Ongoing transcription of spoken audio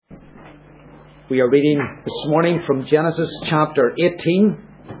We are reading this morning from Genesis chapter 18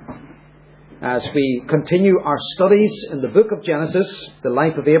 as we continue our studies in the book of Genesis, the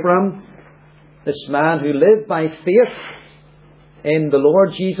life of Abraham, this man who lived by faith in the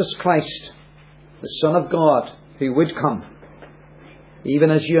Lord Jesus Christ, the Son of God, who would come.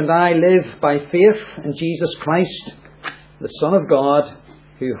 Even as you and I live by faith in Jesus Christ, the Son of God,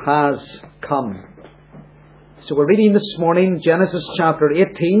 who has come. So we're reading this morning Genesis chapter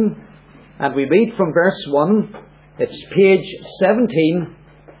 18, and we read from verse 1. It's page 17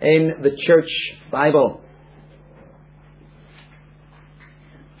 in the Church Bible.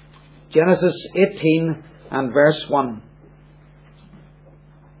 Genesis 18 and verse 1.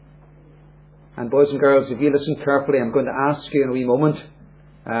 And boys and girls, if you listen carefully, I'm going to ask you in a wee moment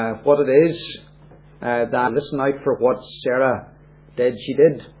what it is that listen out for what Sarah did. She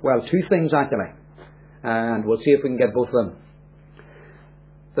did, well, two things actually. And we'll see if we can get both of them.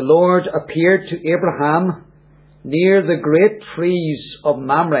 The Lord appeared to Abraham near the great trees of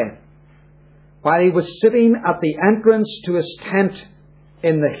Mamre, while he was sitting at the entrance to his tent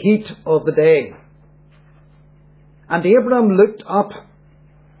in the heat of the day. And Abraham looked up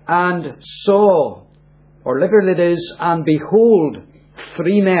and saw, or literally it is, and behold,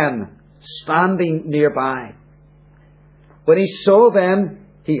 3 men standing nearby. When he saw them,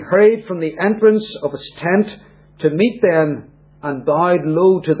 he hurried from the entrance of his tent to meet them and bowed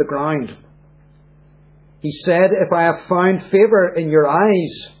low to the ground. He said, "If I have found favour in your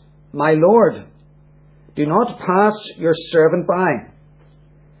eyes, my Lord, do not pass your servant by.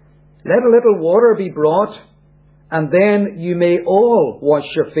 Let a little water be brought, and then you may all wash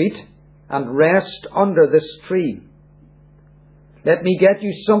your feet and rest under this tree. Let me get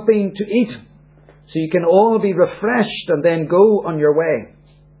you something to eat, so you can all be refreshed and then go on your way,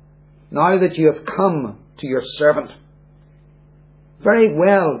 now that you have come to your servant." "Very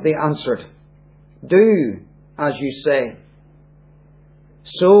well," they answered. "Do as you say."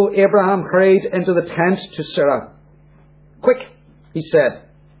 So Abraham hurried into the tent to Sarah. "Quick," he said,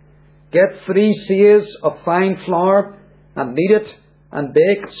 "get 3 seahs of fine flour and knead it and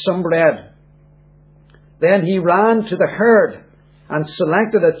bake some bread." Then he ran to the herd and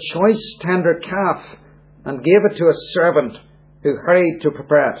selected a choice tender calf and gave it to a servant who hurried to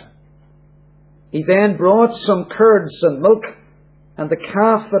prepare it. He then brought some curds and milk and the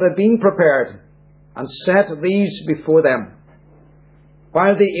calf that had been prepared, and set these before them.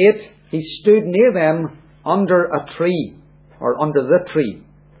 While they ate, he stood near them under a tree, or under the tree.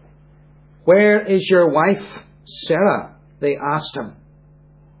 "Where is your wife, Sarah?" they asked him.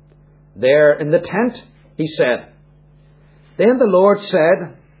 "There in the tent," he said. Then the Lord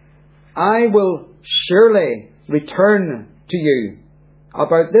said, "I will surely return to you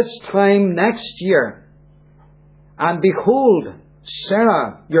about this time next year, and behold,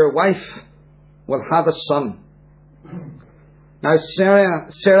 Sarah, your wife, will have a son." Now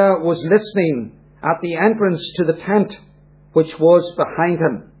Sarah was listening at the entrance to the tent, which was behind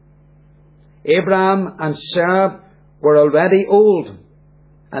him. Abraham and Sarah were already old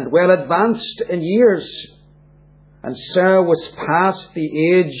and well advanced in years, and Sarah was past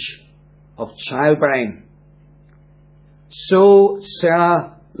the age of childbearing. So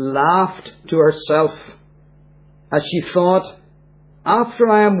Sarah laughed to herself as she thought, "After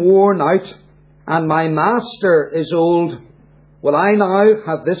I am worn out and my master is old, will I now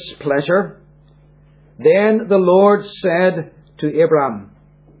have this pleasure?" Then the Lord said to Abraham,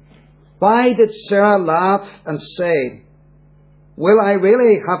 "Why did Sarah laugh and say, 'Will I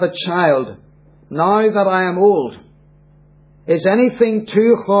really have a child now that I am old?' Is anything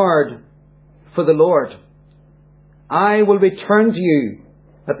too hard for the Lord? I will return to you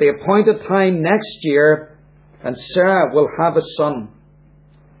at the appointed time next year, and Sarah will have a son."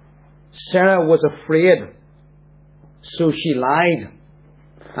 Sarah was afraid, so she lied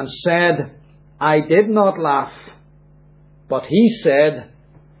and said, "I did not laugh." But he said,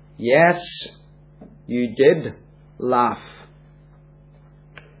 "Yes, you did laugh."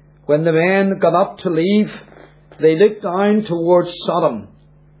 When the men got up to leave, they looked down towards Sodom,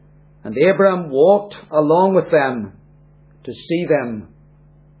 and Abraham walked along with them to see them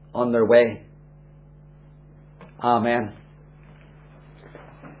on their way. Amen.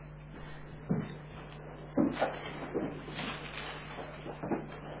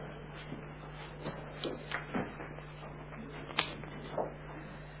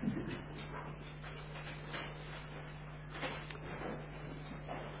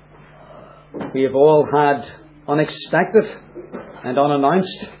 We have all had unexpected and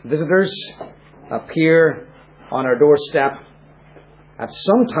unannounced visitors appear on our doorstep at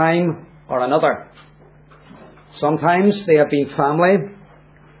some time or another. Sometimes they have been family,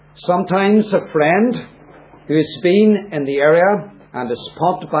 Sometimes a friend who has been in the area and has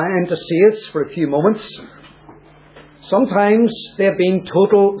popped by in to see us for a few moments. Sometimes they have been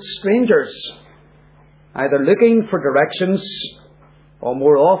total strangers, either looking for directions or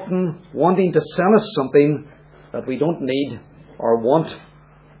more often wanting to sell us something that we don't need or want.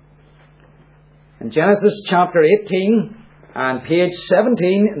 In Genesis chapter 18 and page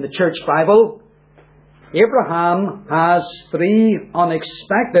 17 in the Church Bible, Abraham has 3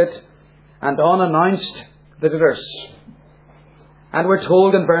 unexpected and unannounced visitors. And we're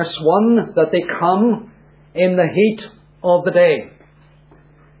told in verse 1 that they come in the heat of the day.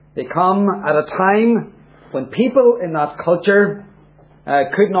 They come at a time when people in that culture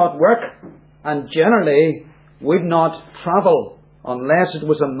could not work and generally would not travel unless it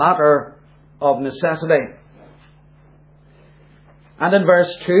was a matter of necessity. And in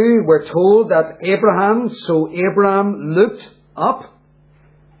verse 2 we're told that Abraham looked up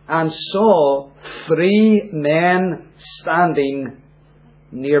and saw 3 men standing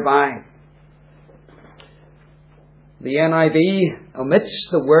nearby. The NIV omits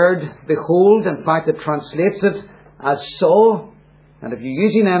the word behold. In fact, it translates it as saw. And if you're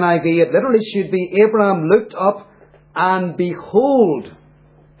using NIV, it literally should be Abraham looked up and behold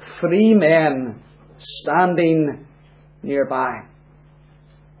 3 men standing nearby.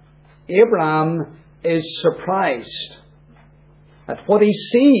 Abraham is surprised at what he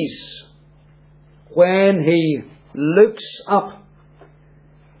sees when he looks up.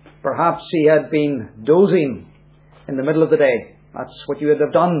 Perhaps he had been dozing in the middle of the day. That's what you would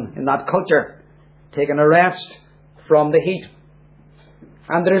have done in that culture, taken a rest from the heat.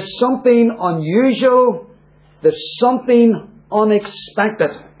 And there's something unusual, there's something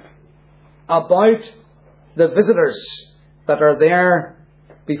unexpected about the visitors that are there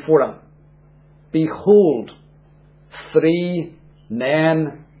before him. Behold, 3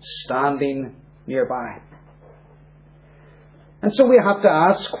 men standing nearby. And so we have to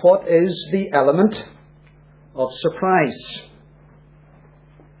ask, what is the element of surprise?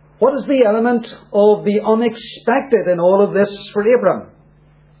 What is the element of the unexpected in all of this for Abram?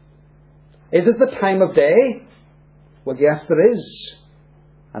 Is it the time of day? Well, yes, there is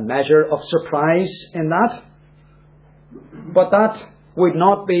a measure of surprise in that. But that would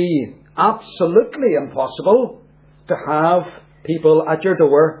not be absolutely impossible to have people at your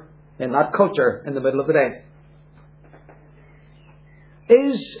door in that culture in the middle of the day.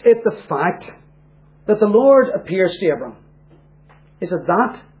 Is it the fact that the Lord appears to Abram? Is it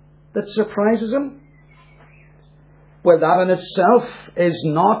that surprises him? Well, that in itself is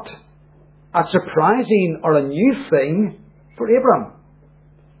not a surprising or a new thing for Abram,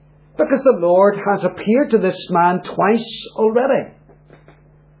 because the Lord has appeared to this man twice already.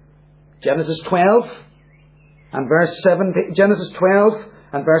 Genesis 12 and verse 7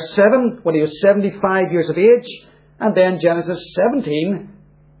 when he was 75 years of age, and then Genesis 17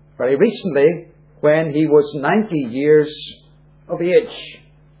 very recently when he was 90 years of age.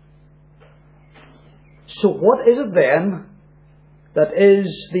 So what is it then that is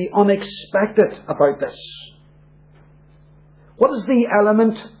the unexpected about this? What is the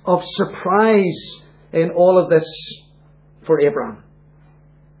element of surprise in all of this for Abraham?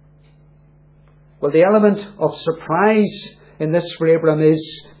 Well, the element of surprise in this for Abraham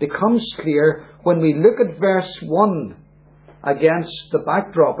becomes clear when we look at verse 1 against the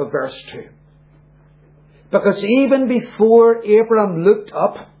backdrop of verse 2. Because even before Abraham looked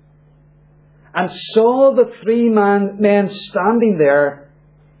up and saw the 3 men standing there,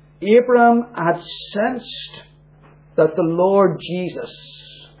 Abraham had sensed that the Lord Jesus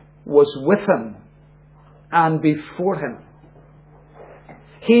was with him and before him.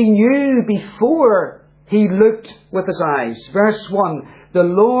 He knew before he looked with his eyes. Verse 1, the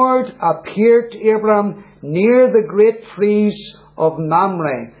Lord appeared to Abraham near the great trees of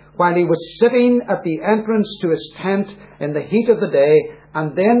Mamre, while he was sitting at the entrance to his tent in the heat of the day.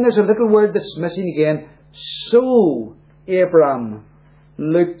 And then there's a little word that's missing again. So Abraham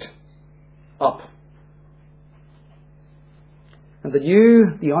looked up. And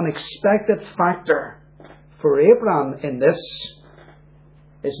the unexpected factor for Abraham in this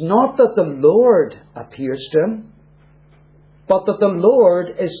is not that the Lord appears to him, but that the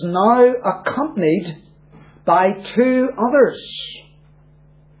Lord is now accompanied by 2 others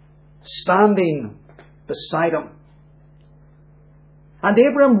standing beside him. And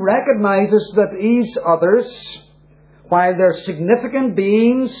Abraham recognizes that these others, while they're significant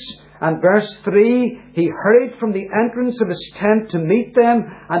beings, and verse 3, he hurried from the entrance of his tent to meet them,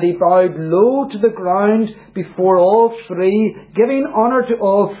 and he bowed low to the ground before all 3, giving honour to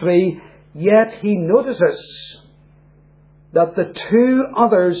all 3, yet he notices that the two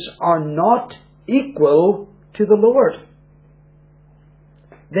others are not equal to the Lord.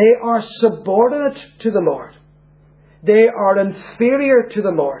 They are subordinate to the Lord. They are inferior to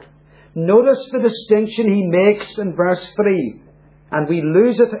the Lord. Notice the distinction he makes in verse 3. And we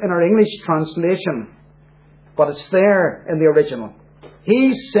lose it in our English translation, but it's there in the original.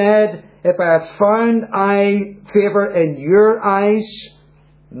 He said, if I have found favour in your eyes,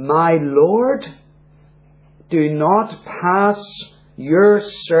 my Lord, do not pass your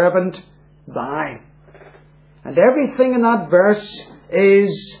servant by. And everything in that verse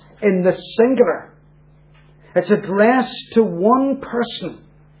is in the singular. It's addressed to one person.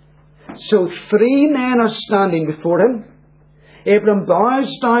 So 3 men are standing before him. Abram bows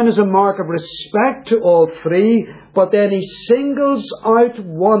down as a mark of respect to all 3, but then he singles out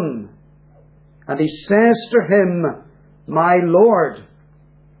one. And he says to him, my Lord,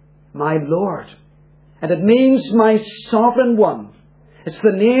 my Lord. And it means my sovereign one. It's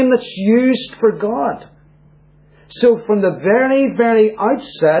the name that's used for God. So from the very, very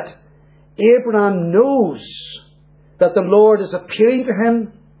outset, Abraham knows that the Lord is appearing to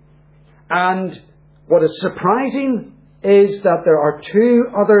him. And what is surprising is that there are 2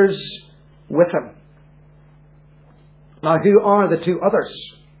 others with him. Now, who are the 2 others?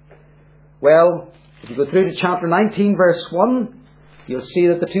 Well, if you go through to chapter 19, verse 1, you'll see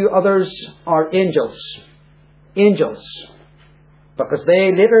that the 2 others are angels. Angels. Because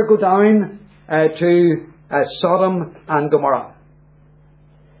they later go down to Sodom and Gomorrah.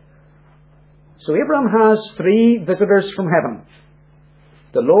 So Abraham has 3 visitors from heaven.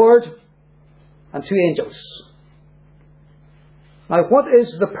 The Lord and 2 angels. Now, what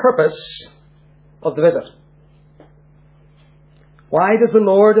is the purpose of the visit? Why does the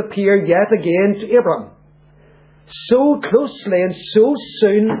Lord appear yet again to Abraham? So closely and so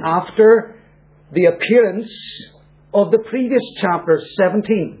soon after the appearance of the previous chapter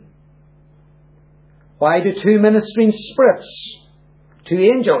 17. Why do 2 ministering spirits, 2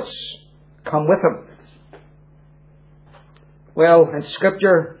 angels, come with him? Well, in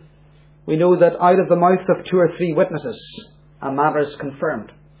Scripture, we know that out of the mouth of 2 or 3 witnesses, a matter is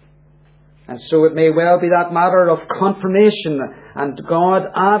confirmed. And so it may well be that matter of confirmation and God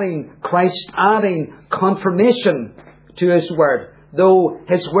adding, Christ adding confirmation to His Word. Though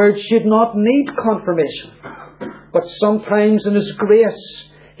His Word should not need confirmation. But sometimes in His grace,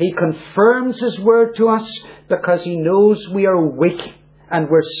 He confirms His Word to us because He knows we are weak and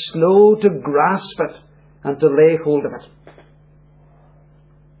we're slow to grasp it and to lay hold of it.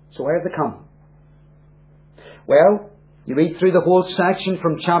 So where have they come? Well, you read through the whole section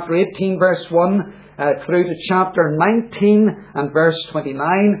from chapter 18, verse 1, through to chapter 19 and verse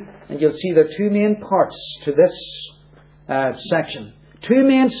 29, and you'll see there are 2 main parts to this section. 2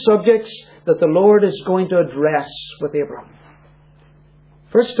 main subjects that the Lord is going to address with Abraham.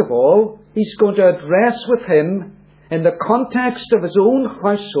 First of all, He's going to address with him in the context of his own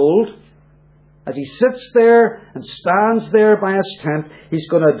household. As he sits there and stands there by his tent, He's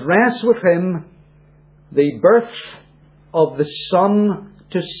going to address with him the birth of the son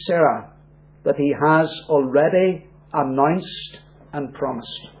to Sarah that He has already announced and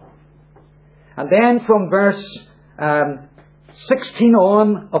promised. And then from verse 16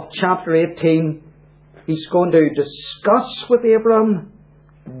 on of chapter 18, He's going to discuss with Abraham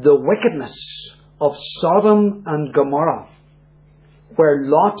the wickedness of Sodom and Gomorrah, where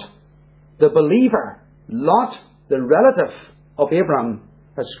Lot, the believer, Lot, the relative of Abraham,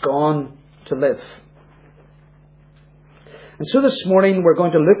 has gone to live. And so this morning we're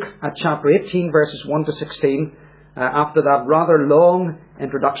going to look at chapter 18, verses 1 to 16, after that rather long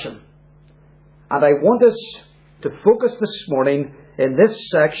introduction. And I want us to focus this morning in this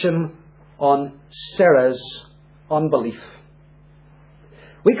section on Sarah's unbelief.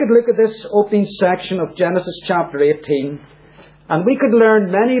 We could look at this opening section of Genesis chapter 18, and we could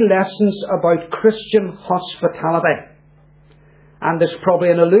learn many lessons about Christian hospitality. And there's probably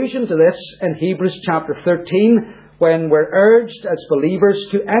an allusion to this in Hebrews chapter 13, when we're urged as believers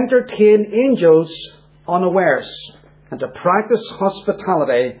to entertain angels unawares and to practice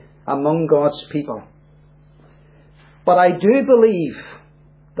hospitality among God's people. But I do believe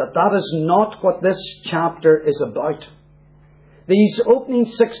that that is not what this chapter is about. These opening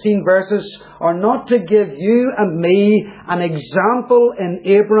 16 verses are not to give you and me an example in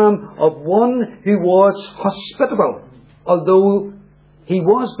Abraham of one who was hospitable, although he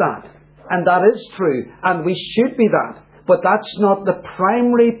was that. And that is true, and we should be that. But that's not the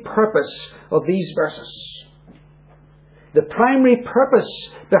primary purpose of these verses. The primary purpose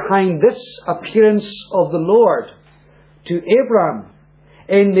behind this appearance of the Lord to Abraham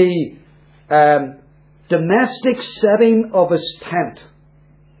in the domestic setting of his tent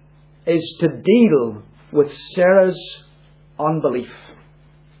is to deal with Sarah's unbelief.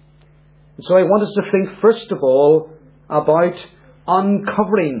 And so I want us to think first of all about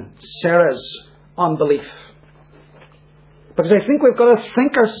uncovering Sarah's unbelief. Because I think we've got to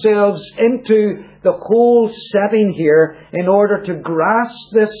think ourselves into the whole setting here in order to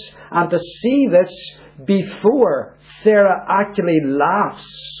grasp this and to see this before Sarah actually laughs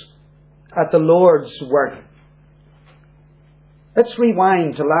at the Lord's word. Let's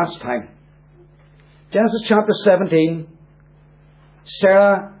rewind to last time. Genesis chapter 17.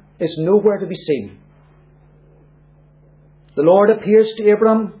 Sarah is nowhere to be seen. The Lord appears to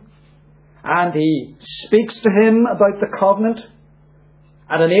Abram and he speaks to him about the covenant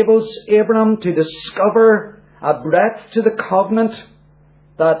and enables Abram to discover a breadth to the covenant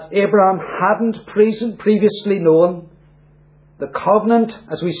that Abraham hadn't previously known. The covenant,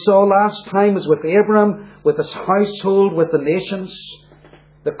 as we saw last time, was with Abram, with his household, with the nations.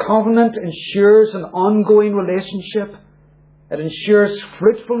 The covenant ensures an ongoing relationship. It ensures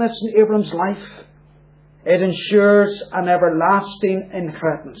fruitfulness in Abram's life. It ensures an everlasting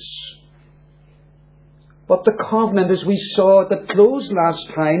inheritance. But the covenant, as we saw at the close last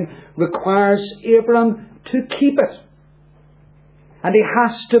time, requires Abram to keep it. And he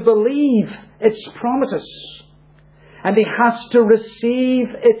has to believe its promises. And he has to receive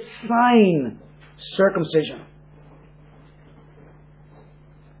its sign, circumcision.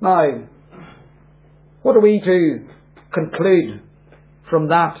 Now, what are we to conclude from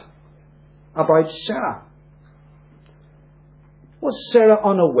that about Sarah? Was Sarah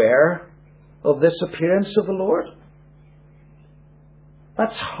unaware of this appearance of the Lord?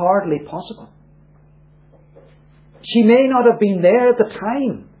 That's hardly possible. She may not have been there at the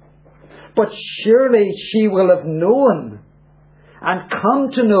time, but surely she will have known and come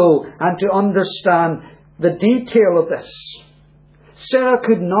to know and to understand the detail of this. Sarah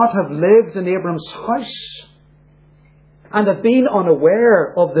could not have lived in Abram's house and have been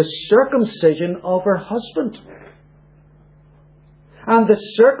unaware of the circumcision of her husband and the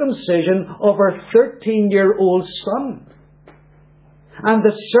circumcision of her 13-year-old son and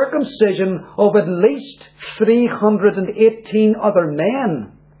the circumcision of at least 318 other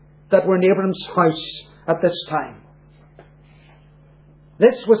men that were in Abram's house at this time.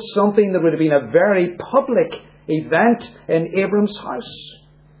 This was something that would have been a very public event in Abram's house.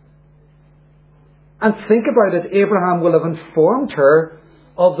 And think about it, Abraham will have informed her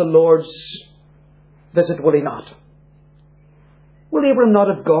of the Lord's visit, will he not? Will Abraham not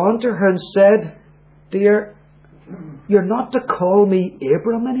have gone to her and said, "Dear, you're not to call me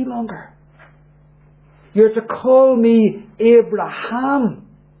Abram any longer. You're to call me Abraham,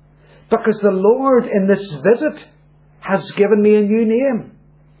 because the Lord in this visit has given me a new name.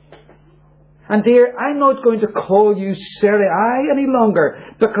 And dear, I'm not going to call you Sarai any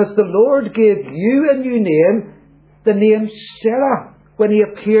longer, because the Lord gave you a new name, the name Sarah, when he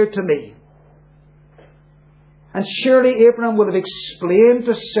appeared to me." And surely Abraham would have explained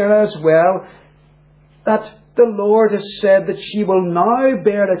to Sarah as well that the Lord has said that she will now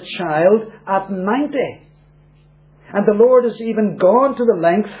bear a child at 90. And the Lord has even gone to the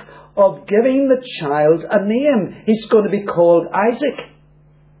length of giving the child a name. He's going to be called Isaac.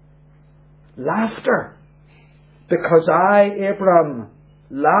 Laughter. Because I, Abraham,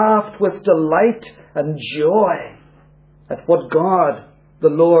 laughed with delight and joy at what God, the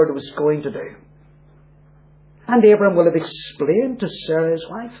Lord, was going to do. And Abraham will have explained to Sarah, his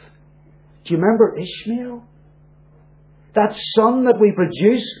wife, do you remember Ishmael? That son that we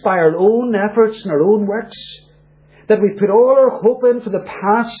produced by our own efforts and our own works, that we put all our hope in for the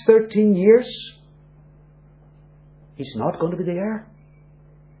past 13 years? He's not going to be the heir.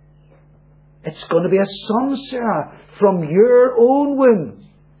 It's going to be a son, Sarah, from your own womb,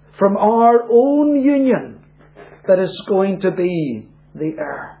 from our own union, that is going to be the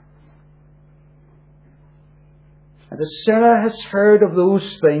heir. And as Sarah has heard of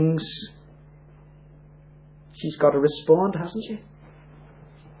those things, she's got to respond, hasn't she?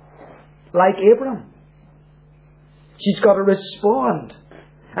 Like Abraham. She's got to respond.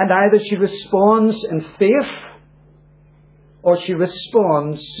 And either she responds in faith or she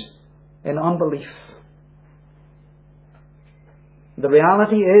responds in unbelief. The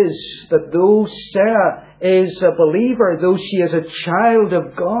reality is that though Sarah is a believer, though she is a child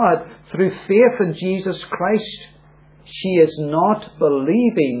of God through faith in Jesus Christ, she is not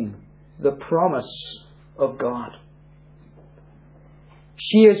believing the promise of God.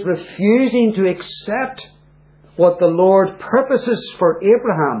 She is refusing to accept what the Lord purposes for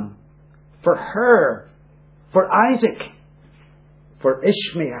Abraham, for her, for Isaac, for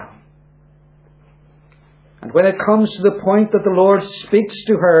Ishmael. And when it comes to the point that the Lord speaks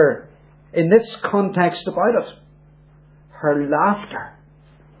to her in this context about it, her laughter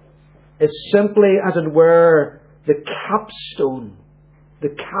is simply, as it were, the capstone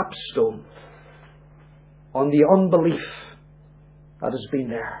on the unbelief that has been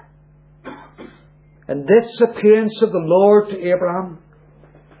there. And this appearance of the Lord to Abraham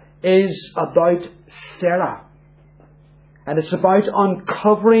is about Sarah. And it's about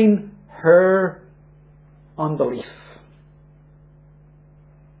uncovering her unbelief.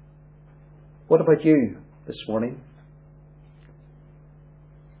 What about you this morning?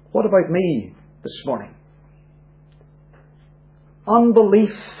 What about me this morning?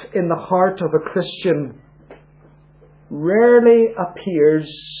 Unbelief in the heart of a Christian rarely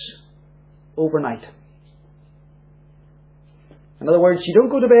appears overnight. In other words, you don't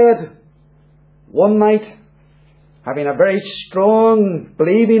go to bed one night having a very strong,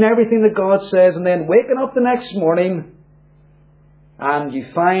 believing everything that God says, and then waking up the next morning and you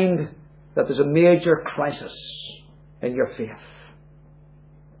find that there's a major crisis in your faith.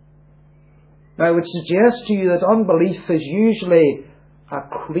 Now, I would suggest to you that unbelief is usually a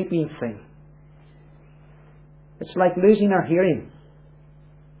creeping thing. It's like losing our hearing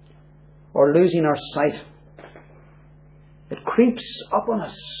or losing our sight. It creeps up on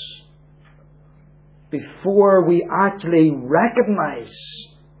us before we actually recognize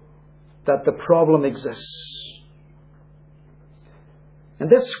that the problem exists. And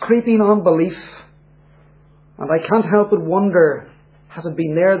this creeping unbelief, and I can't help but wonder, has it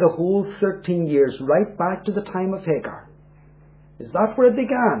been there the whole 13 years, right back to the time of Hagar? Is that where it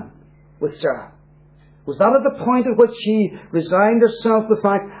began with Sarah? Was that at the point at which she resigned herself to the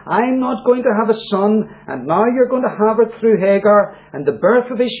fact, I'm not going to have a son, and now you're going to have it through Hagar, and the birth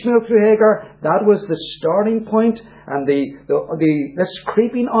of Ishmael through Hagar? That was the starting point, and this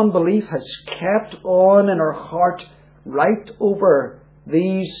creeping unbelief has kept on in her heart right over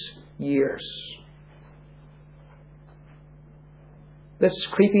these years. This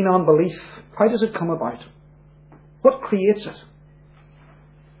creeping unbelief, how does it come about? What creates it?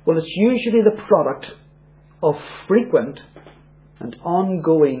 Well, it's usually the product of frequent and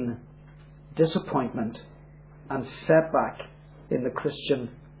ongoing disappointment and setback in the Christian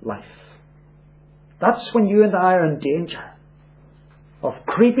life. That's when you and I are in danger of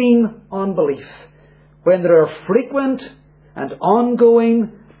creeping unbelief, when there are frequent and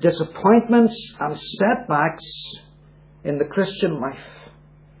ongoing disappointments and setbacks in the Christian life.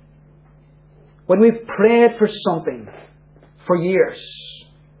 When we've prayed for something for years,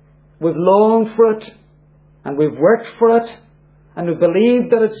 we've longed for it, and we've worked for it, and we believe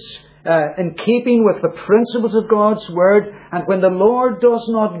that it's in keeping with the principles of God's Word, and when the Lord does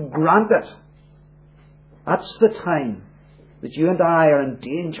not grant it, that's the time that you and I are in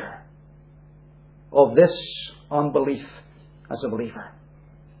danger of this unbelief as a believer.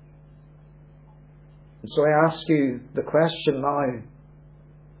 And so I ask you the question now,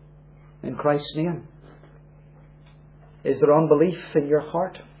 in Christ's name, is there unbelief in your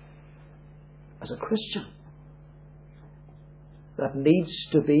heart as a Christian that needs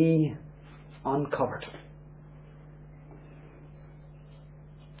to be uncovered?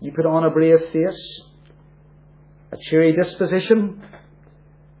 You put on a brave face, a cheery disposition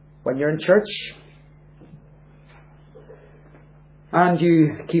when you're in church, and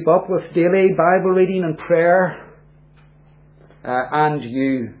you keep up with daily Bible reading and prayer, and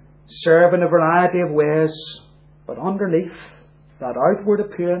you serve in a variety of ways, but underneath that outward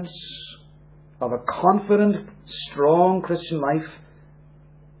appearance of a confident, strong Christian life,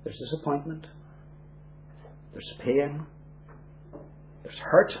 there's disappointment, there's pain, there's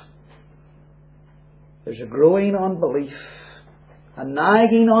hurt, there's a growing unbelief, a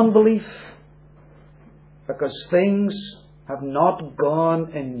nagging unbelief, because things have not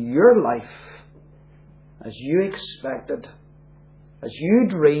gone in your life as you expected, as you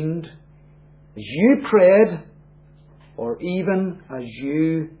dreamed, as you prayed, or even as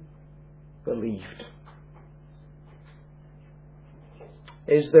you believed.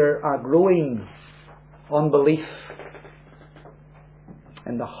 Is there a growing unbelief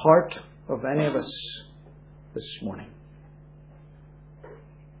in the heart of any of us this morning,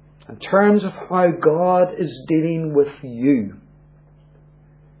 in terms of how God is dealing with you,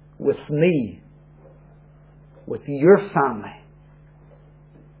 with me, with your family,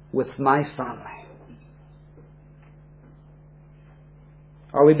 with my family?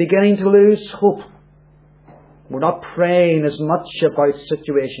 Are we beginning to lose hope? We're not praying as much about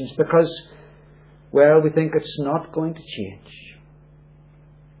situations because, well, we think it's not going to change.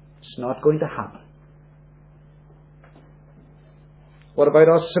 It's not going to happen. What about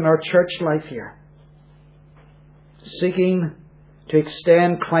us in our church life here? seeking to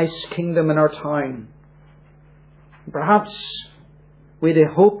extend Christ's kingdom in our town. Perhaps we'd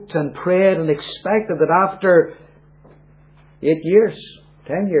have hoped and prayed and expected that after 8 years,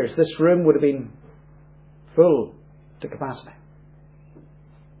 10 years, this room would have been full to capacity.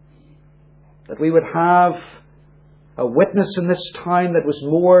 That we would have a witness in this town that was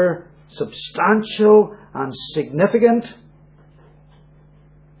more substantial and significant.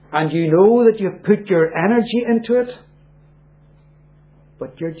 And you know that you've put your energy into it,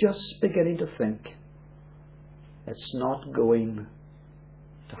 but you're just beginning to think it's not going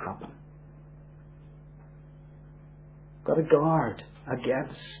to happen. Got to guard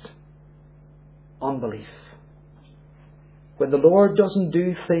against unbelief. When the Lord doesn't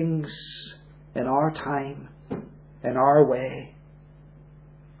do things in our time, in our way,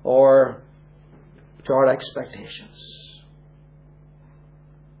 or to our expectations.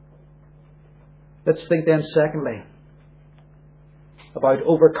 Let's think then, secondly, about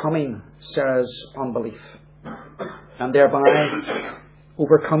overcoming Sarah's unbelief, and thereby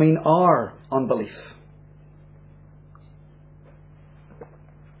overcoming our unbelief.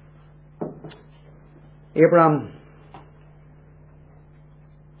 Abraham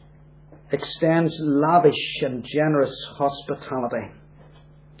extends lavish and generous hospitality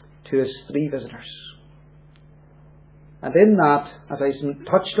to his 3 visitors. And in that, as I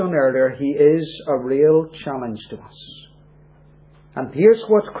touched on earlier, he is a real challenge to us. And here's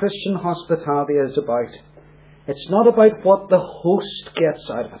what Christian hospitality is about. It's not about what the host gets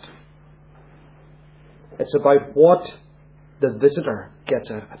out of it. It's about what the visitor gets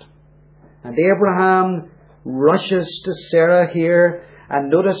out of it. And Abraham rushes to Sarah here,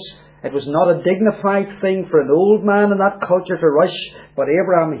 and notice it was not a dignified thing for an old man in that culture to rush, but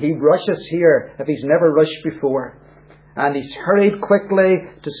Abraham, he rushes here if he's never rushed before. And he's hurried quickly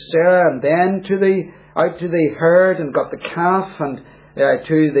to Sarah and then out to the herd and got the calf and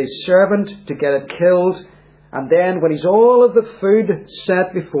to the servant to get it killed. And then when he's all of the food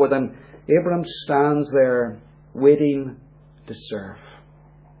set before them, Abraham stands there waiting to serve.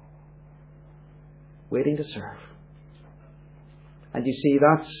 Waiting to serve. And you see,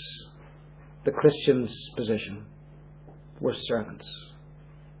 that's the Christian's position. We're servants.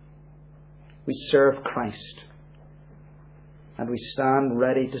 We serve Christ. And we stand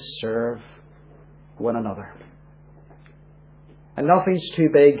ready to serve one another. And nothing's too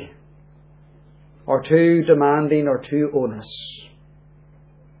big or too demanding or too onerous.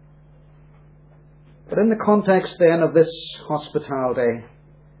 But in the context then of this hospitality,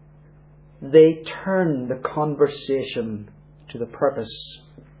 they turn the conversation to the purpose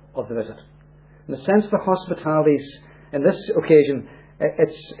of the visit. In a sense, the hospitalities in this occasion,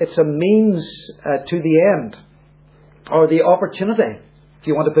 it's a means to the end, or the opportunity, if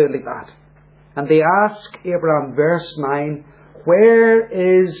you want to put it like that. And they ask Abraham, verse 9, "Where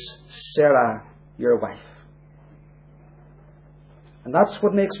is Sarah, your wife?" And that's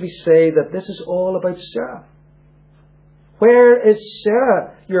what makes me say that this is all about Sarah. Where is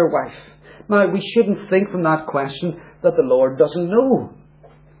Sarah, your wife? Now, we shouldn't think from that question that the Lord doesn't know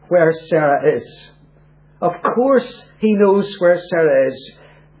where Sarah is. Of course He knows where Sarah is.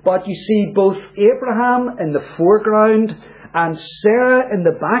 But you see, both Abraham in the foreground and Sarah in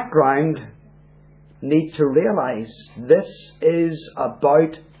the background need to realize this is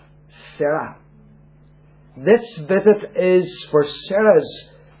about Sarah. This visit is for Sarah's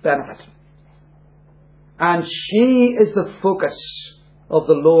benefit. And she is the focus of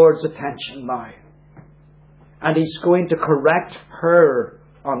the Lord's attention now. And He's going to correct her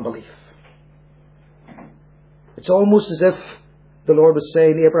unbelief. It's almost as if the Lord was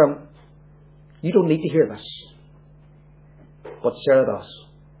saying, Abraham, you don't need to hear this. But Sarah does.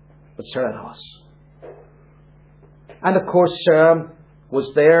 But Sarah does. And of course, Sarah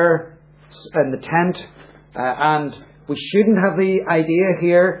was there in the tent. And we shouldn't have the idea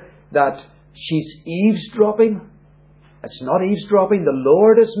here that she's eavesdropping. It's not eavesdropping. The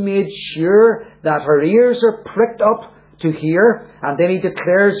Lord has made sure that her ears are pricked up to hear. And then He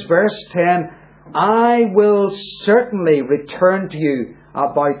declares, verse 10, "I will certainly return to you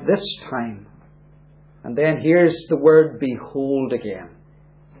about this time." And then here's the word behold again.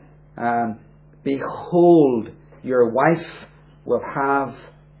 Behold, your wife will have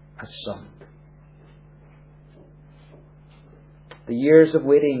a son. The years of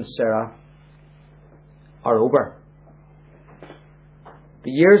waiting, Sarah, are over.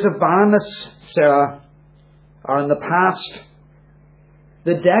 The years of barrenness, Sarah, are in the past.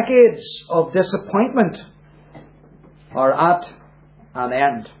 The decades of disappointment are at an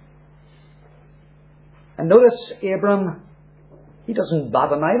end. And notice Abram, he doesn't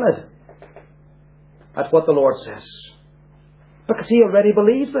bat an eyelid. at what the Lord says. Because he already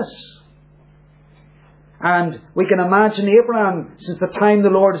believes this. And we can imagine Abraham, since the time the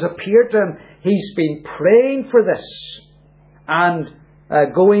Lord has appeared to him, he's been praying for this and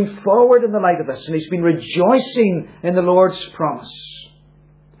going forward in the light of this. And he's been rejoicing in the Lord's promise.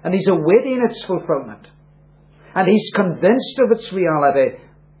 And he's awaiting its fulfillment. And he's convinced of its reality.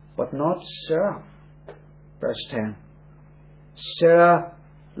 But not Sarah. Verse 10. Sarah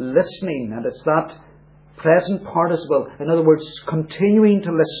listening. And it's that present participle. In other words, continuing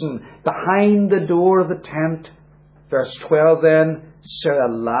to listen behind the door of the tent. Verse 12 then,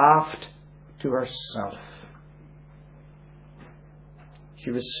 Sarah laughed to herself.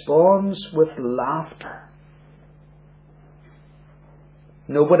 She responds with laughter.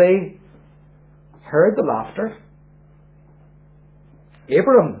 Nobody heard the laughter.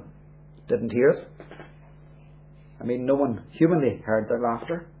 Abraham didn't hear it. I mean, no one humanly heard their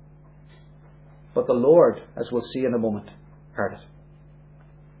laughter. But the Lord, as we'll see in a moment, heard it.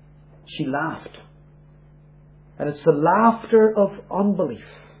 She laughed. And it's the laughter of unbelief.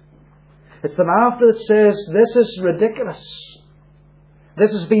 It's the laughter that says, this is ridiculous.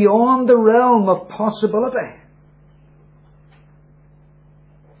 This is beyond the realm of possibility.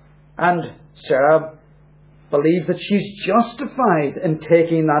 And Sarah believes that she's justified in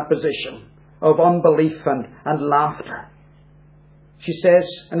taking that position of unbelief and laughter. She says,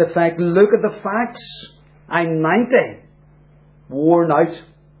 in effect, look at the facts. I'm 90, worn out.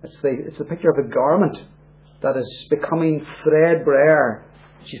 It's the picture of a garment that is becoming threadbare.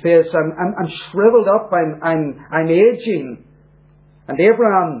 She says, I'm shriveled up. I'm aging. And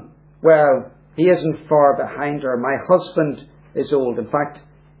Abraham, well, he isn't far behind her. My husband is old. In fact,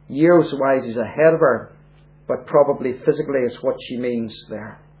 years-wise, he's ahead of her. But probably physically is what she means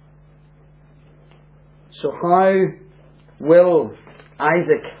there. So how will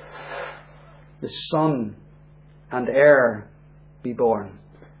Isaac, the son and heir, be born?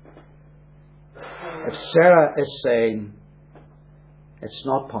 If Sarah is saying, it's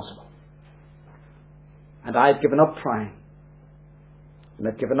not possible, and I've given up trying, and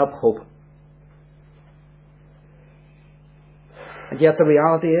I've given up hope, and yet the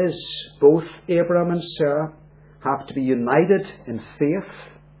reality is, both Abraham and Sarah have to be united in faith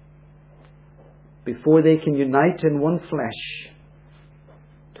before they can unite in one flesh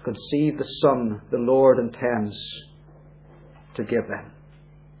to conceive the Son the Lord intends to give them.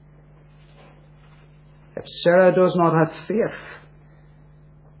 If Sarah does not have faith,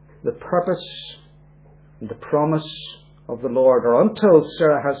 the purpose and the promise of the Lord, or until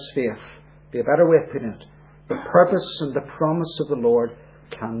Sarah has faith, be a better way of putting it, the purpose and the promise of the Lord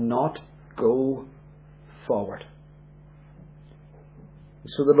cannot go forward.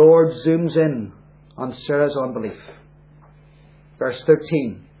 So the Lord zooms in on Sarah's unbelief. Verse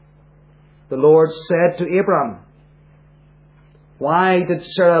 13. The Lord said to Abraham, why did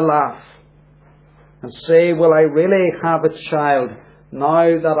Sarah laugh and say, will I really have a child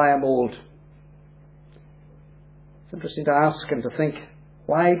now that I am old? It's interesting to ask and to think,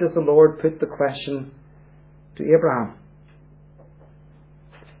 why does the Lord put the question to Abraham?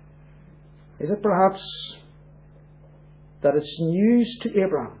 Is it perhaps that it's news to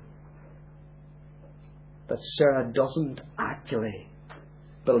Abraham that Sarah doesn't actually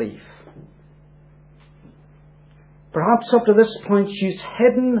believe? Perhaps up to this point she's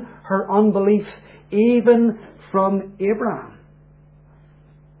hidden her unbelief even from Abraham.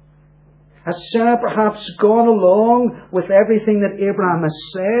 Has Sarah perhaps gone along with everything that Abraham has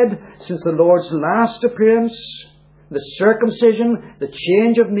said since the Lord's last appearance, the circumcision, the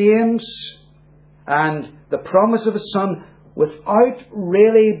change of names, and the promise of a son, without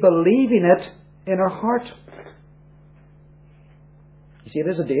really believing it in her heart? You see, it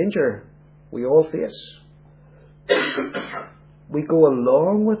is a danger we all face. We go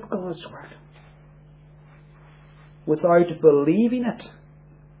along with God's word without believing it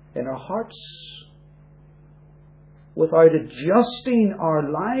in our hearts, without adjusting our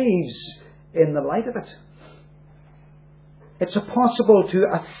lives in the light of it. It's impossible to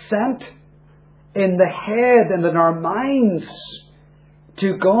assent in the head and in our minds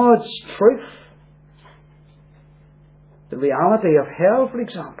to God's truth. The reality of hell, for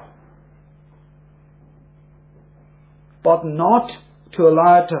example. But not to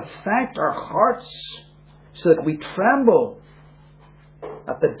allow it to affect our hearts so that we tremble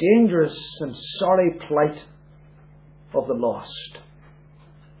at the dangerous and sorry plight of the lost.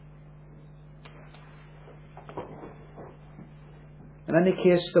 In any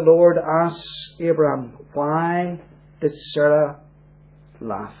case, the Lord asks Abraham, why did Sarah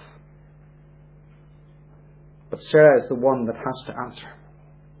laugh? But Sarah is the one that has to answer.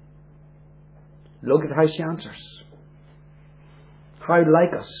 Look at how she answers. How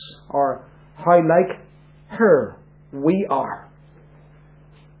like us, or how like her we are.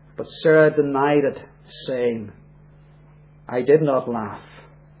 But Sarah denied it, saying, I did not laugh,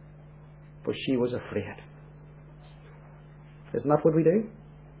 for she was afraid. Isn't that what we do?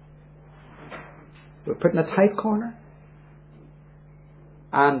 We're put in a tight corner,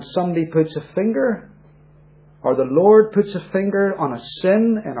 and somebody puts a finger, or the Lord puts a finger on a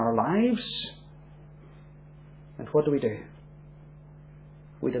sin in our lives, and what do?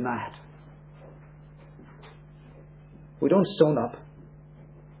 We deny it. We don't stone up.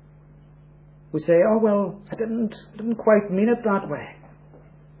 We say, oh well, I didn't quite mean it that way.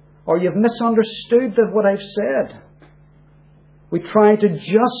 Or you've misunderstood what I've said. We try to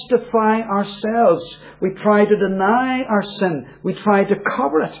justify ourselves. We try to deny our sin. We try to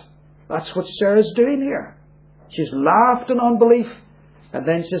cover it. That's what Sarah's doing here. She's laughed in unbelief, and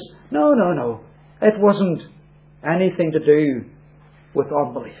then says, no. It wasn't anything to do with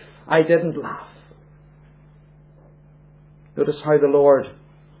unbelief. I didn't laugh. Notice how the Lord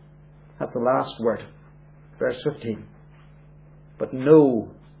has the last word. Verse 15. But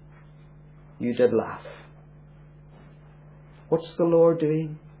no, you did laugh. What's the Lord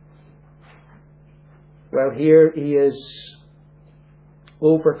doing? Well, here He is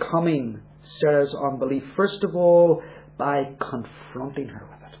overcoming Sarah's unbelief, first of all, by confronting her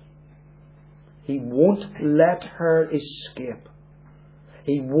with it. He won't let her escape.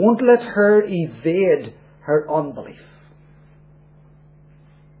 He won't let her evade her unbelief.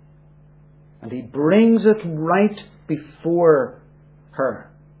 And He brings it right before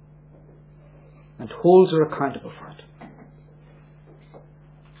her and holds her accountable for it.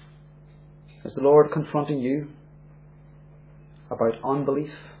 Is the Lord confronting you about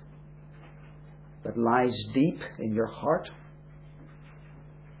unbelief that lies deep in your heart?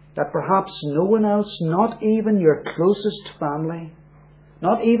 That perhaps no one else, not even your closest family,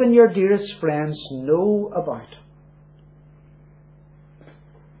 not even your dearest friends, know about?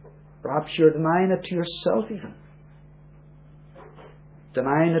 Perhaps you're denying it to yourself even.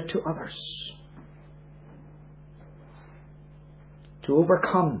 Denying it to others. To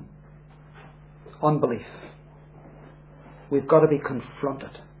overcome unbelief, we've got to be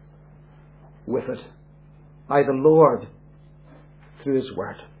confronted with it by the Lord through His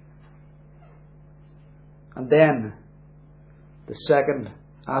Word. And then the second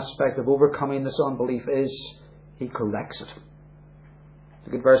aspect of overcoming this unbelief is He corrects it.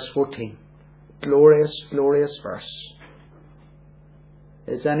 Look at verse 14. Glorious, glorious verse.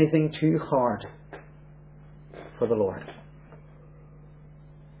 Is anything too hard for the Lord?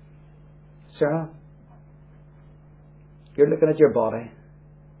 Sarah, you're looking at your body.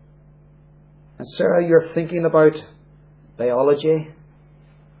 And Sarah, you're thinking about biology.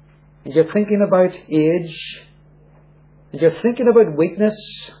 And you're thinking about age. And you're thinking about weakness.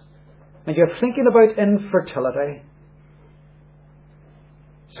 And you're thinking about infertility.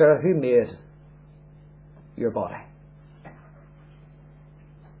 Sarah, who made your body?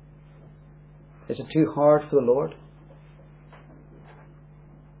 Is it too hard for the Lord?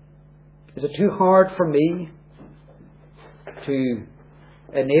 Is it too hard for me to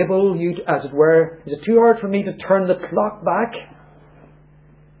enable you, as it were? Is it too hard for me to turn the clock back?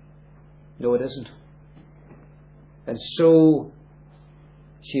 No, it isn't. And so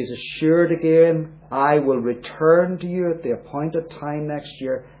she is assured again, I will return to you at the appointed time next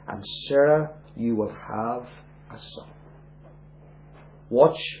year, and Sarah, you will have a son.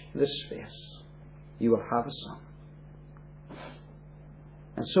 Watch this space. You will have a son.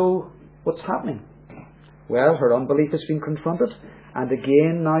 And so, what's happening? Well, her unbelief has been confronted, and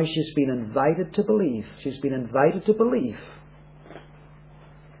again now she's been invited to believe. She's been invited to believe.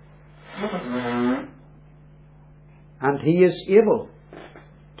 And He is able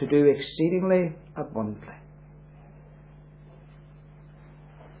to do exceedingly abundantly.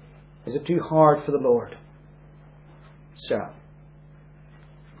 Is it too hard for the Lord? Sarah,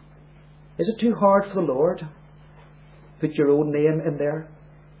 is it too hard for the Lord? Put your own name in there.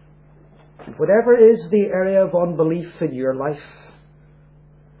 And whatever is the area of unbelief in your life,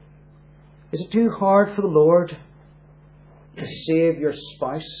 is it too hard for the Lord to save your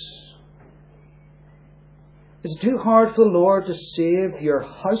spouse? Is it too hard for the Lord to save your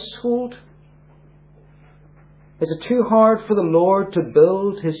household? Is it too hard for the Lord to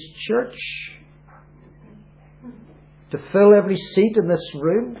build His church? To fill every seat in this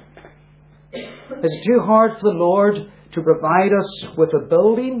room? Is it too hard for the Lord to provide us with a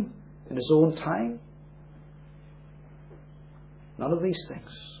building in His own time? None of these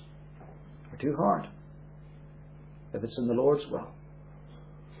things are too hard if it's in the Lord's will.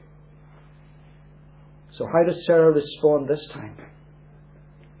 So how does Sarah respond this time?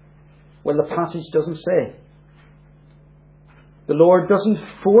 Well, the passage doesn't say. The Lord doesn't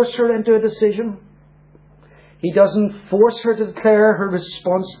force her into a decision. He doesn't force her to declare her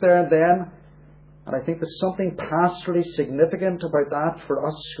response there and then. And I think there's something pastorally significant about that for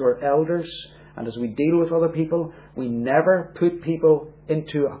us who are elders. And as we deal with other people, we never put people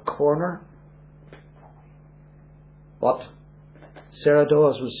into a corner. But Sarah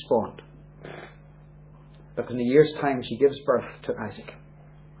does respond. Because in a year's time she gives birth to Isaac.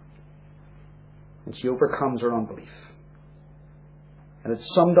 And she overcomes her unbelief. And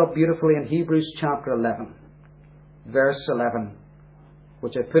it's summed up beautifully in Hebrews chapter 11, verse 11,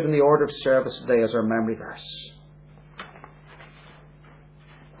 which I put in the order of service today as our memory verse.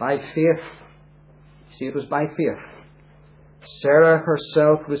 By faith, see, it was by faith, Sarah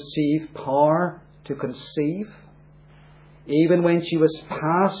herself received power to conceive, even when she was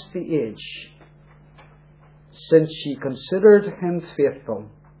past the age, since she considered him faithful,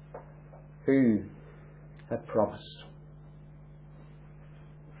 who had promised.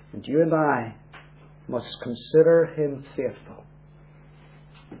 And you and I must consider him faithful,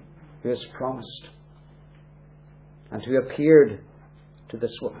 who has promised, and who appeared to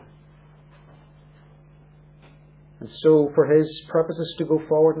this woman. And so for his purposes to go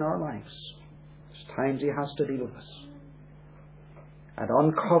forward in our lives, there's times he has to deal with us and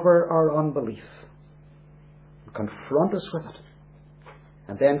uncover our unbelief, and confront us with it,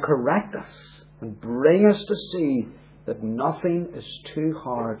 and then correct us and bring us to see that nothing is too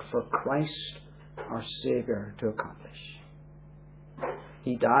hard for Christ, our Saviour, to accomplish.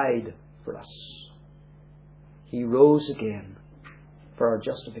 He died for us. He rose again for our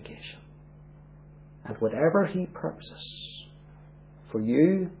justification. And whatever he purposes for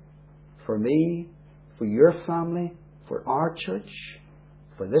you, for me, for your family, for our church,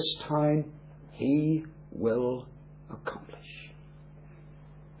 for this town, he will accomplish.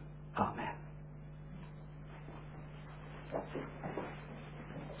 Amen.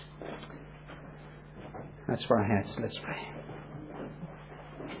 That's for our heads. Let's pray.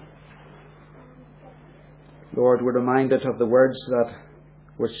 Lord, we're reminded of the words that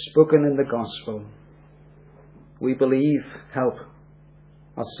were spoken in the gospel. We believe, help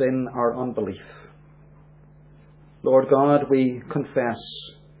us in our unbelief. Lord God, we confess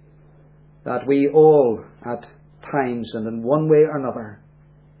that we all at times and in one way or another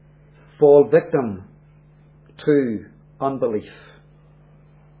fall victim to unbelief.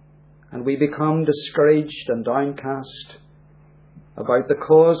 And we become discouraged and downcast about the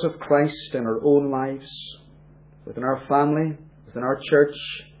cause of Christ in our own lives, within our family, within our church,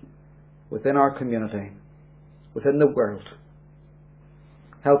 within our community, within the world.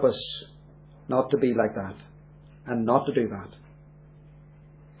 Help us not to be like that and not to do that.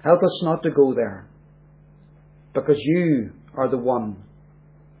 Help us not to go there, because you are the one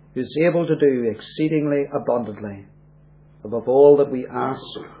who is able to do exceedingly abundantly above all that we ask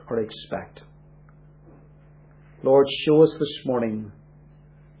or expect. Lord, show us this morning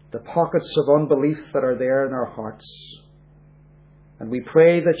the pockets of unbelief that are there in our hearts, and we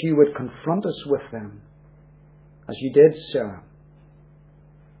pray that you would confront us with them, as you did, Sarah.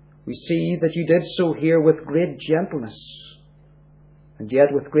 We see that you did so here with great gentleness, and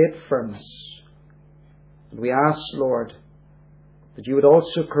yet with great firmness. And we ask, Lord, that you would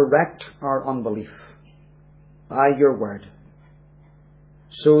also correct our unbelief by your word,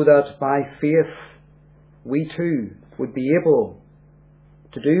 so that by faith we too would be able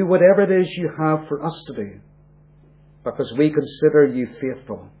to do whatever it is you have for us to do, because we consider you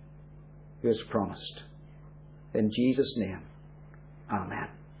faithful, who has promised. In Jesus' name, amen.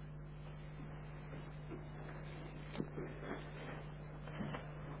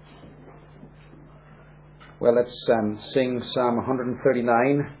 Well, let's sing Psalm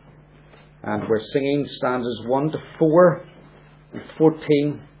 139, and we're singing stanzas 1 to 4 and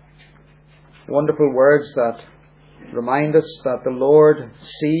 14. Wonderful words that remind us that the Lord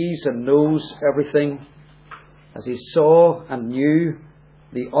sees and knows everything, as he saw and knew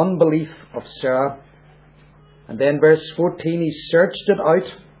the unbelief of Sarah. And then verse 14, he searched it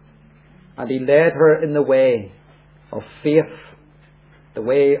out and he led her in the way of faith, the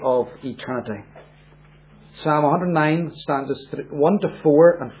way of eternity. Psalm 109, stanzas 1 to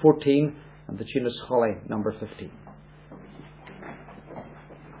 4 and 14, and the tune is Holly, number 15.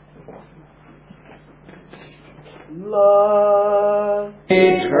 Love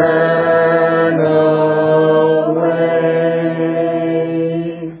eternal way.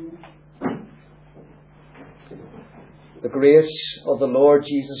 The grace of the Lord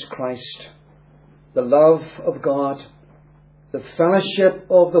Jesus Christ, the love of God, the fellowship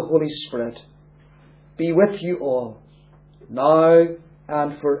of the Holy Spirit, be with you all, now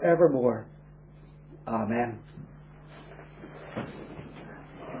and forevermore. Amen.